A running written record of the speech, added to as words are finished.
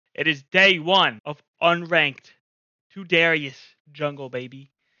It is day 1 of Unranked to Darius Jungle, baby.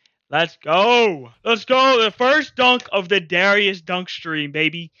 Let's go. Let's go. The first dunk of the Darius dunk stream,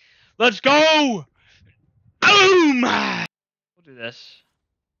 baby. Let's go. Boom. We'll do this.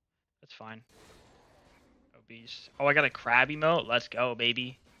 That's fine. Oh, beast. Oh, I got a crab emote. Let's go,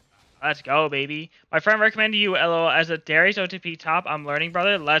 baby. Let's go, baby. My friend recommended you, LO, as a Darius OTP top. I'm learning,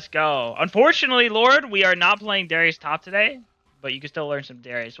 brother. Let's go. Unfortunately, Lord, we are not playing Darius top today, but you can still learn some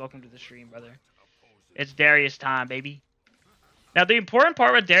Darius. Welcome to the stream, brother. It's Darius time, baby. Now, the important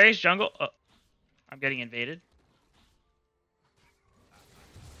part with Darius Jungle... Oh, I'm getting invaded.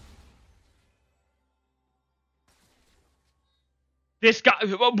 This guy...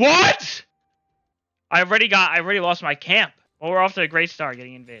 What?! I already lost my camp. Well, we're off to a great start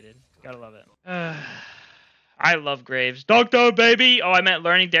getting invaded. Gotta love it. I love Graves. Doctor, baby! Oh, I meant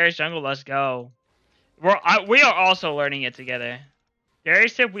learning Darius Jungle. Let's go. We are also learning it together.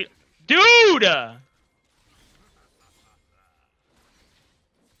 Darius said we... Dude!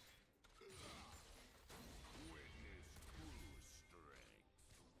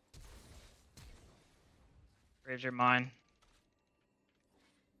 Graves are mine.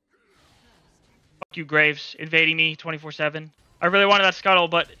 Fuck you, Graves. Invading me 24/7. I really wanted that scuttle,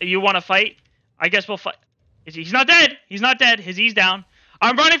 but you want to fight? I guess we'll fight. He's not dead. He's not dead. His E's down.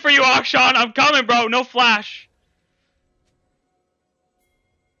 I'm running for you, Akshan. I'm coming, bro. No flash.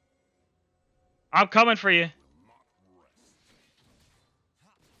 I'm coming for you.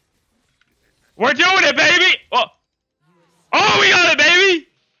 We're doing it, baby. Oh, we got it, baby.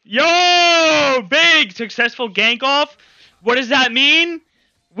 Yo, big successful gank off. What does that mean?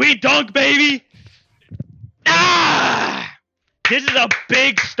 We dunk, baby. Ah! This is a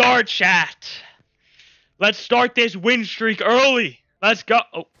big start, chat. Let's start this win streak early. Let's go.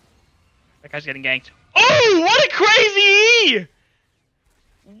 Oh, that guy's getting ganked. Oh, what a crazy E!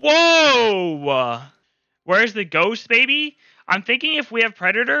 Whoa. Where's the ghost, baby? I'm thinking if we have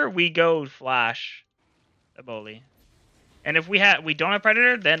Predator, we go Flash. Eboli. And if we don't have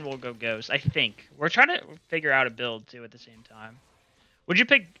Predator, then we'll go Ghost. I think. We're trying to figure out a build, too, at the same time. Would you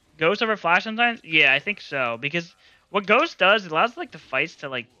pick Ghost over Flash sometimes? Yeah, I think so. Because what Ghost does, it allows like the fights to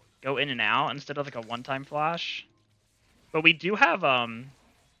like go in and out instead of like a one-time Flash. But we do have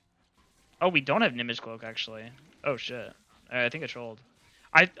Oh, we don't have Nimbus Cloak actually. Oh shit. I think I trolled.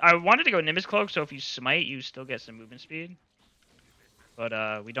 I wanted to go Nimbus Cloak, so if you smite, you still get some movement speed.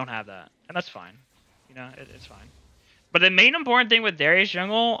 But we don't have that, and that's fine. You know, it's fine. But the main important thing with Darius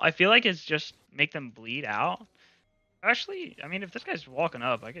Jungle, I feel like, is just make them bleed out. Actually, I mean, if this guy's walking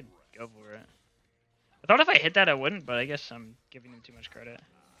up, I could go for it. I thought if I hit that, I wouldn't, but I guess I'm giving him too much credit.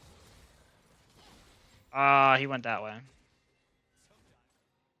 He went that way.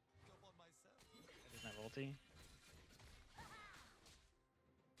 There's my ulti.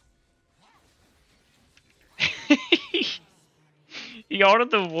 He ulted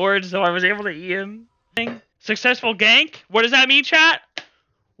the ward, so I was able to eat him. Successful gank? What does that mean, chat?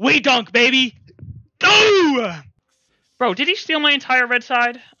 We dunk, baby! Ooh! Bro, did he steal my entire red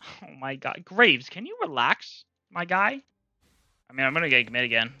side? Oh my god. Graves, can you relax, my guy? I mean, I'm gonna get mid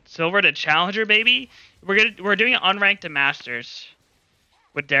again. Silver to Challenger, baby. We're doing it unranked to Masters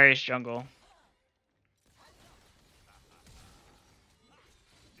with Darius Jungle.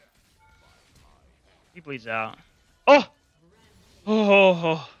 He bleeds out. Oh!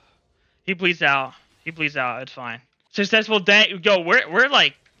 Oh! He bleeds out. He bleeds out. It's fine. Successful day. Yo, we're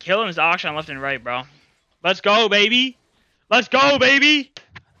like killing his auction left and right, bro. Let's go, baby. Let's go, baby.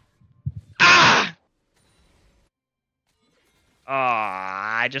 Ah!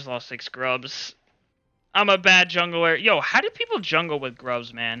 I just lost 6 grubs. I'm a bad jungler. Yo, how do people jungle with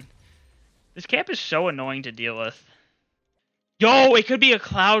grubs, man? This camp is so annoying to deal with. Yo, it could be a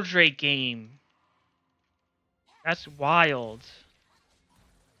Cloud Drake game. That's wild.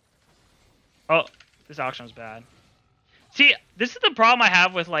 Oh, this auction's bad. See, this is the problem I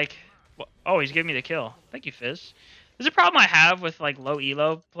have with, like... Oh, he's giving me the kill. Thank you, Fizz. This is a problem I have with, like, low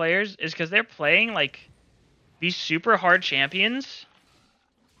elo players, is because they're playing, like, these super hard champions,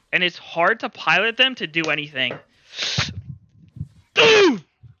 and it's hard to pilot them to do anything. You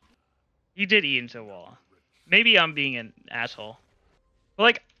did eat into a wall. Maybe I'm being an asshole. But,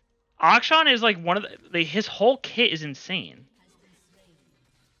 like, Akshan is, like, one of the... his whole kit is insane.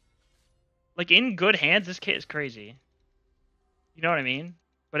 Like, in good hands, this kit is crazy. You know what I mean?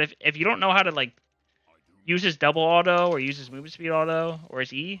 But if you don't know how to, like, use his double auto, or use his movement speed auto, or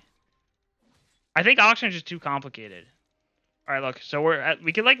his E, I think Akshan is just too complicated. Alright, look, so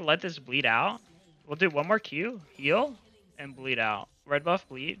we could, like, let this bleed out. We'll do one more Q, heal, and bleed out. Red buff,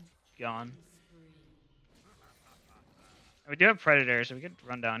 bleed, gone. We do have Predator, so we could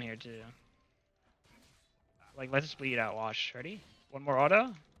run down here too. Like, let's bleed out. Watch. Ready? One more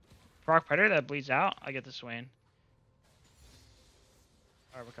auto. Proc Predator that bleeds out. I get the Swain.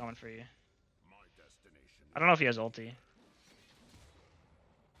 Alright, we're coming for you. I don't know if he has ulti.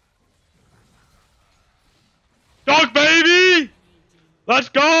 Dog baby! Let's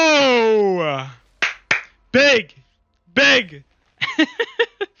go! Big! Big!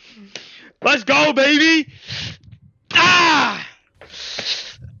 Let's go, baby! Ah!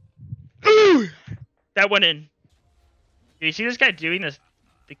 Ooh! That went in. Do you see this guy doing this?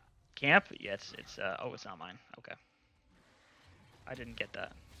 The camp? Yeah, it's oh, it's not mine. Okay. I didn't get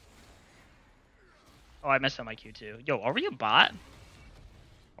that. Oh, I messed up my Q too. Yo, are we a bot?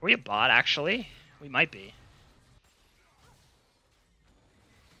 Are we a bot, actually? We might be.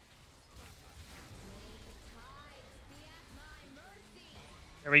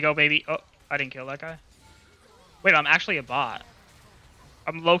 There we go, baby. Oh, I didn't kill that guy. Wait, I'm actually a bot.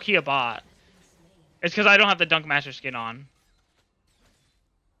 I'm low-key a bot. It's because I don't have the DUNKMASTER skin on.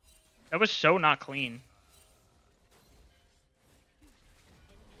 That was so not clean.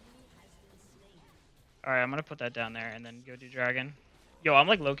 Alright, I'm gonna put that down there and then go do dragon. Yo, I'm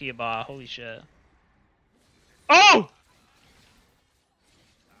like low-key a bot. Holy shit. Oh!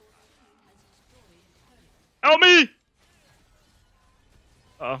 Help me!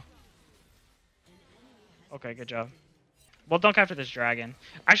 Uh-oh. Okay, good job. We'll dunk after this dragon.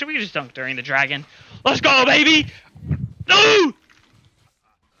 Actually, we can just dunk during the dragon. Let's go, baby! No!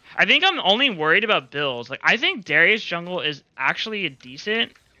 I think I'm only worried about builds. Like, I think Darius Jungle is actually a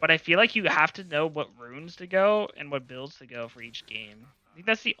decent, but I feel like you have to know what runes to go and what builds to go for each game. I think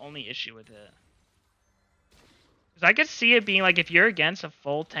that's the only issue with it. Because I could see it being like, if you're against a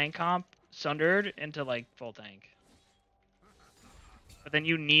full tank comp, Sundered into like full tank. But then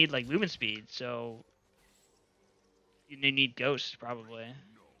you need like movement speed, so you need ghosts probably. Let's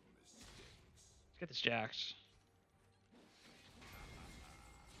get this Jax.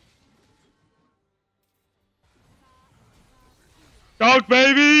 Dunk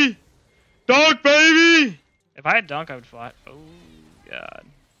baby! Dunk baby! If I had dunk, I would fly. Oh god.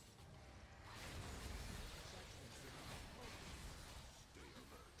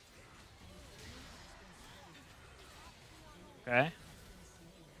 Okay.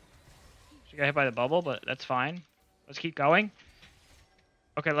 She got hit by the bubble, but that's fine. Let's keep going.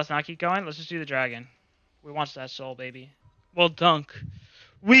 Okay, let's not keep going. Let's just do the dragon. We want that soul, baby. We'll dunk.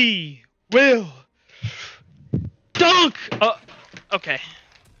 We will dunk! Oh, okay.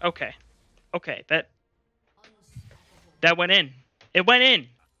 Okay. Okay, that went in. It went in!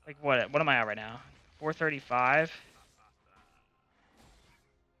 Like, what am I at right now? 435?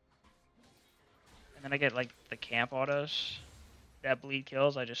 And then I get, like, the camp autos. That bleed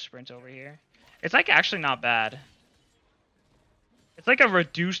kills, I just sprint over here. It's, like, actually not bad. It's like a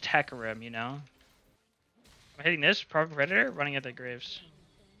reduced Hecarim, you know? I'm hitting this, Proc Predator, running at the graves.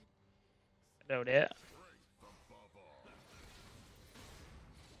 Know it.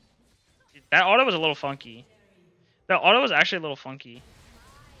 That auto was a little funky. That auto was actually a little funky.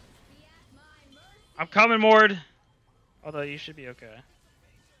 I'm coming, Mord. Although you should be okay.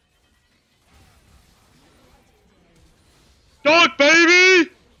 Dunk,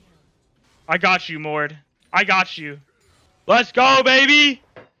 baby! I got you, Mord. I got you. Let's go, baby!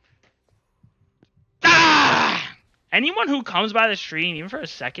 Ah! Anyone who comes by the stream, even for a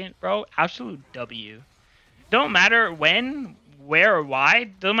second, bro, absolute W. Don't matter when, where, or why.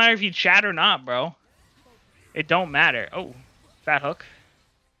 Doesn't matter if you chat or not, bro. It don't matter. Oh, fat hook.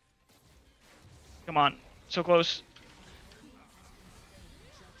 Come on. So close.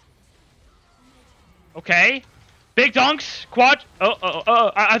 Okay. Big dunks. Quad.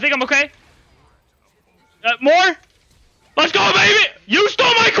 I think I'm okay. More? Let's go, baby! You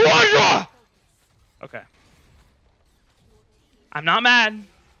stole my Quadra! Okay. I'm not mad.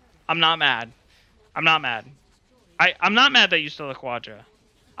 I'm not mad. I'm not mad. I'm not mad that you stole the Quadra.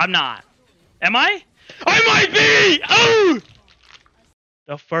 I'm not. Am I? I might be! Oh!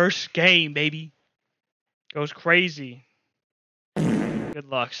 The first game, baby. Goes crazy. Good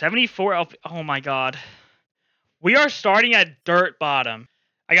luck. 74 LP. Oh my god. We are starting at dirt bottom.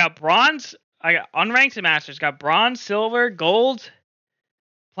 I got bronze. I got unranked to masters. Got bronze, silver, gold,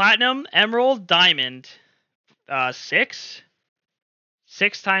 platinum, emerald, diamond. 6?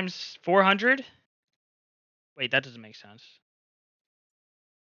 6 times 400? Wait, that doesn't make sense.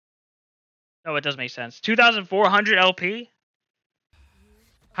 No, it does make sense. 2,400 LP?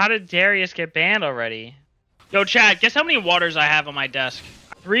 How did Darius get banned already? Yo, chat, guess how many waters I have on my desk?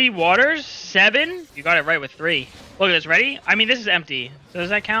 3 waters? 7? You got it right with 3. Look at this, ready? I mean, this is empty. So does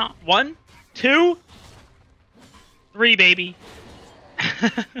that count? 1, 2. 3, baby.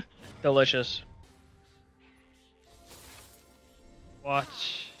 Delicious. What?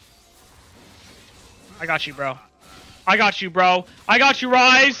 I got you, bro. I got you, bro. I got you,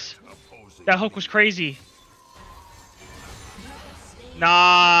 Rise. That hook was crazy.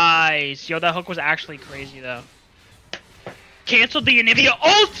 Nice. Yo, that hook was actually crazy, though. Canceled the Anivia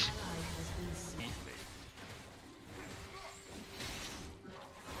ult!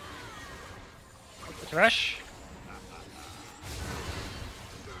 Thresh.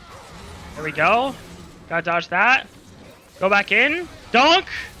 There we go. Gotta dodge that. Go back in. Dunk!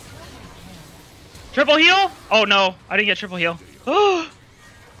 Triple heal? Oh no, I didn't get triple heal.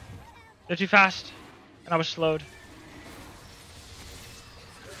 They're too fast. And I was slowed.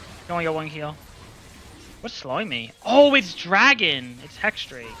 I only got 1 heal. What's slowing me? Oh, it's Dragon. It's Hex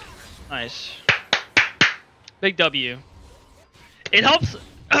Drake. Nice. Big W. It helps.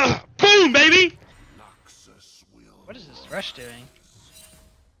 Boom, baby! What is this Thresh doing?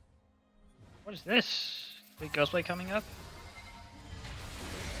 What is this? Big Ghostblade coming up?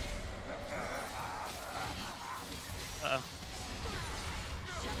 Uh-oh.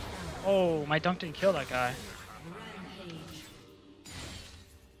 Oh, my dunk didn't kill that guy.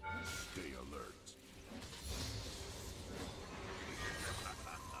 Stay alert.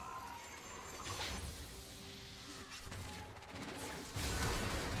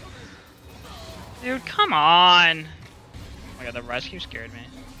 Dude, come on! Oh my god, the rescue scared me.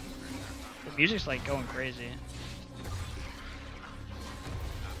 The music's like going crazy.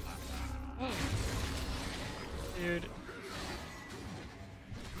 Dude.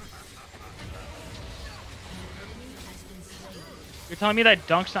 You're telling me that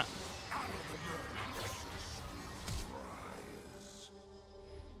dunk's not...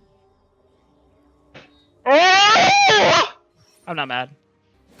 Oh! I'm not mad.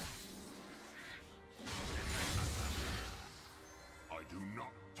 I do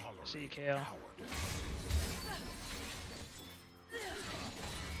not tolerate See you, KO.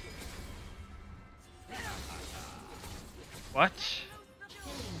 What?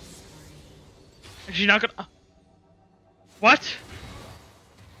 Is she not gonna... What?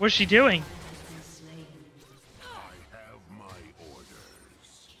 What's she doing? I have my orders.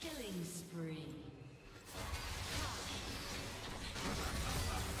 Killing spree.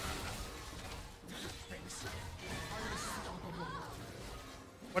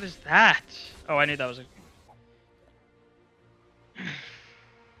 What is that? Oh, I knew that was a...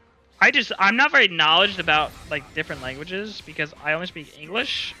 I'm not very knowledgeable about, like, different languages because I only speak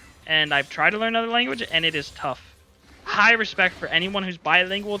English, and I've tried to learn another language, and it is tough. High respect for anyone who's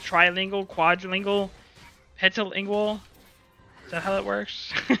bilingual, trilingual, quadrilingual, pentalingual. Is that how that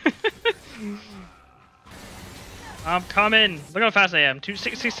works? I'm coming. Look how fast I am.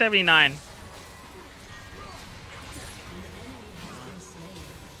 679.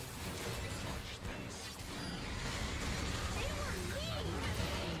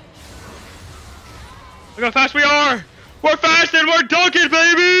 Look how fast we are! We're fast and we're dunking,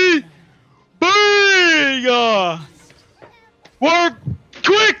 baby! Big! We're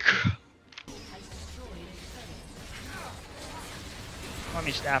quick! Don't want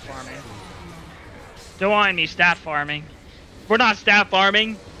me stat farming. Don't want me stat farming. We're not stat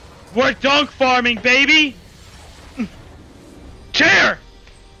farming. We're dunk farming, baby! Chair!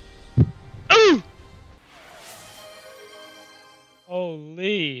 Ooh!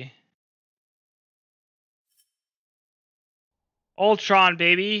 Holy. Ultron,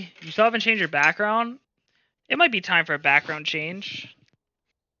 baby. You still haven't changed your background? It might be time for a background change.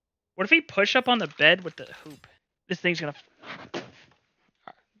 What if we push up on the bed with the hoop? This thing's gonna...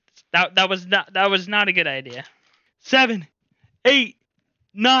 That was not a good idea. 7, 8,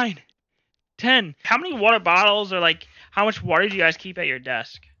 9, 10. How many water bottles or like how much water do you guys keep at your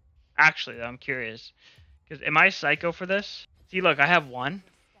desk? Actually, though, I'm curious. Because am I psycho for this? See, look, I have 1.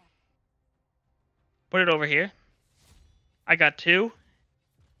 Put it over here. I got 2.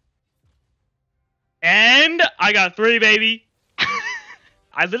 And I got 3, baby.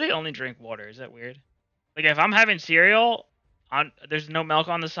 I literally only drink water. Is that weird? Like, if I'm having cereal, there's no milk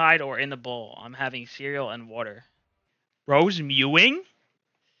on the side or in the bowl. I'm having cereal and water. Bro's mewing?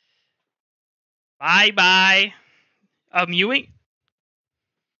 Bye-bye. Mewing?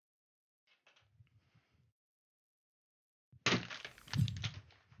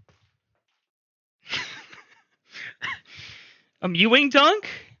 A mewing dunk?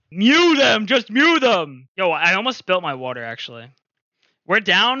 Mew them! Just mew them! Yo, I almost spilt my water, actually. We're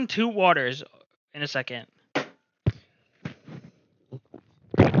down 2 waters in a second.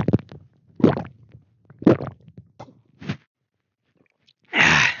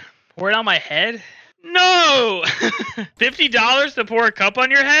 Pour it on my head? No! $50 to pour a cup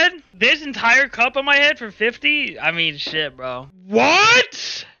on your head? This entire cup on my head for 50? I mean, shit, bro.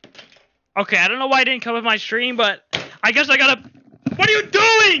 What? Okay, I don't know why I didn't come with my stream, but I guess I gotta... What are you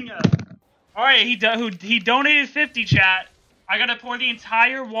doing? Alright, he donated 50, chat. I gotta pour the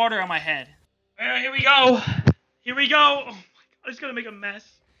entire water on my head. Alright, here we go. Here we go. Oh my god, it's gonna make a mess.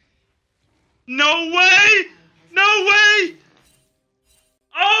 No way! No way!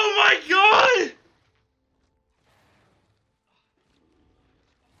 Oh my god!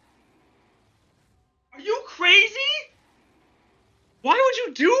 Are you crazy? Why would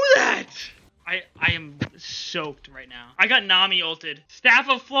you do that? I am soaked right now. I got Nami ulted. Staff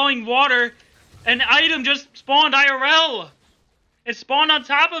of Flowing Water. An item just spawned IRL. It spawned on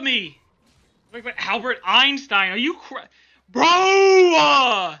top of me. Wait, Albert Einstein. Are you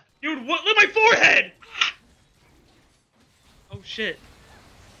Bro! Dude, what? Look at my forehead! Oh shit.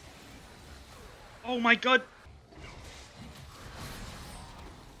 Oh my god.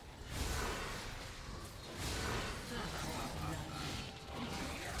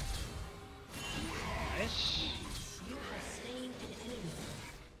 Nice.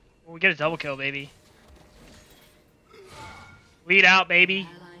 Well, we get a double kill, baby. Bleed out, baby.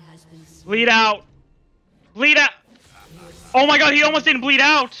 Bleed out. Bleed out. Oh my god, he almost didn't bleed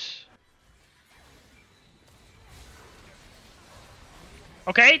out.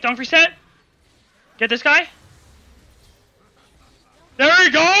 Okay, dunk reset. Get this guy. There we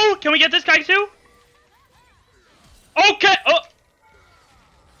go. Can we get this guy too? Okay. Oh.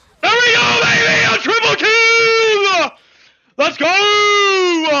 There we go, baby. A triple kill. Let's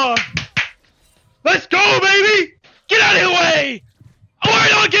go. Let's go, baby. Get out of the way.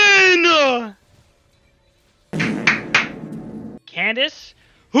 We're again. Candace?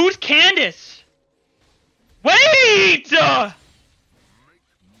 Who's Candace? Wait!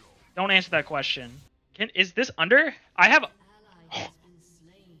 Don't answer that question. Is this under? I have...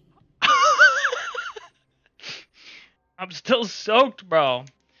 I'm still soaked, bro.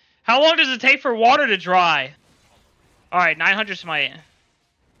 How long does it take for water to dry? Alright, 900 smite.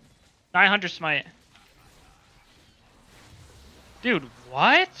 900 smite. Dude,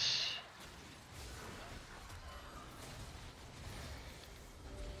 what?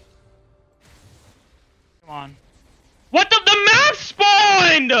 Come on. What the map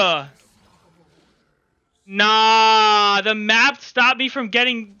spawned! Nah, the map stopped me from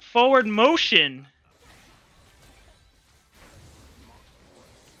getting forward motion.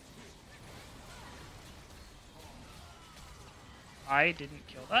 I didn't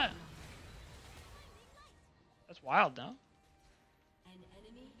kill that. That's wild, though.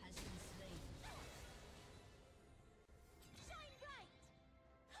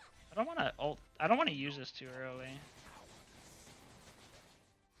 I don't want to ult. I don't want to use this too early.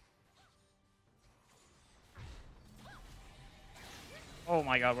 Oh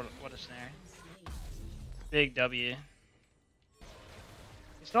my god, what a snare. Big W.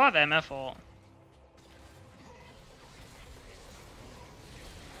 We still have MF ult.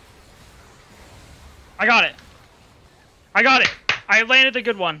 I got it. I got it. I landed a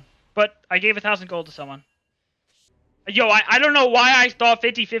good one, but I gave 1,000 gold to someone. Yo, I don't know why I thought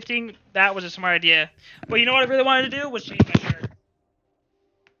 50-50. That was a smart idea. But you know what I really wanted to do was change my shirt.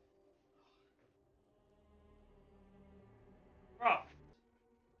 Bro.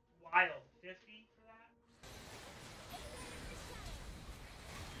 Wild. 50 for that?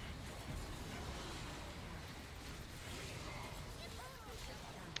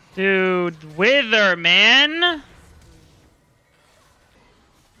 Dude, Wither, man.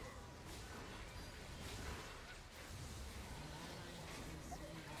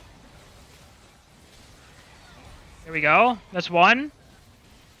 Here we go. That's one.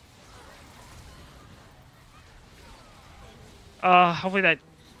 Hopefully that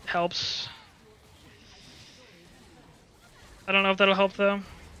helps. I don't know if that'll help though.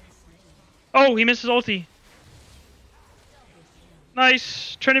 Oh, he missed his ulti.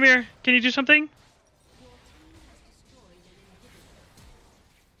 Nice. Trinimir, can you do something?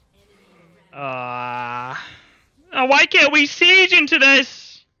 Oh, why can't we siege into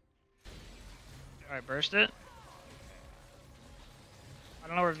this? Alright, burst it. I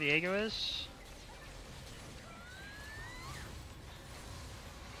don't know where Viego is.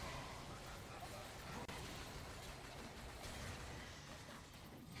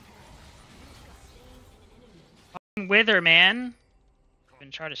 Fucking Wither, man. Been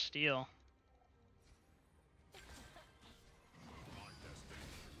trying to steal.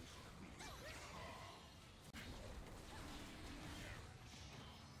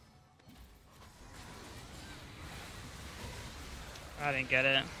 I didn't get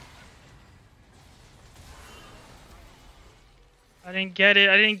it. I didn't get it.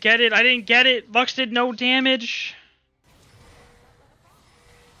 I didn't get it. I didn't get it. Lux did no damage.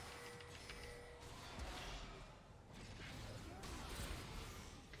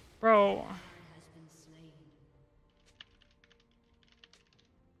 Bro.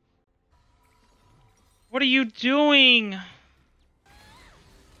 What are you doing?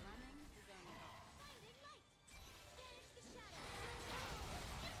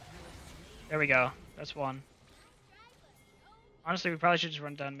 There we go. That's one. Honestly, we probably should just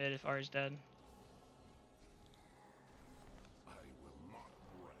run down mid if Ari's dead. I will not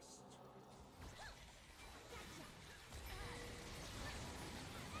rest.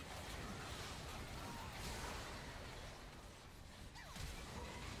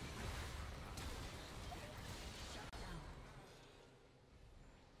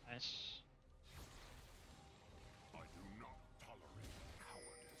 Nice. I do not tolerate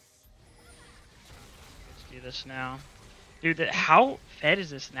cowardice. Let's do this now. Dude, how fed is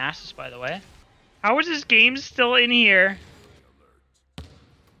this Nasus, by the way? How is this game still in here?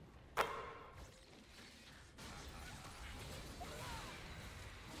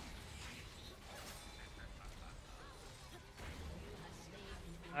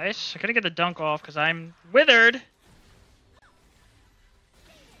 Nice. I couldn't get the dunk off because I'm withered.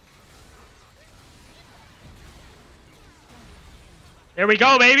 There we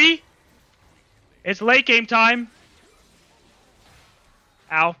go, baby. It's late game time.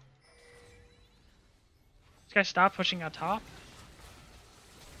 Ow. This guy stop pushing on top.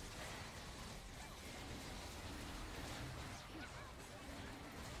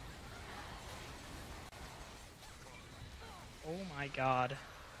 Oh my god.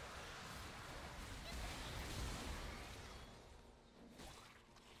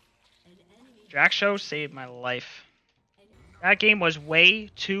 Drax Show saved my life. That game was way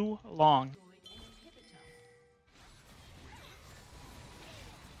too long.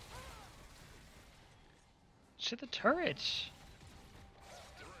 To the turrets.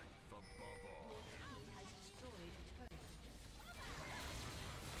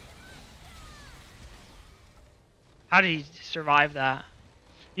 How did he survive that?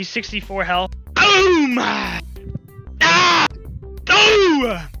 He's 64 health. Boom! Ah!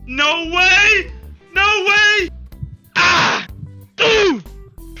 Oh! No way!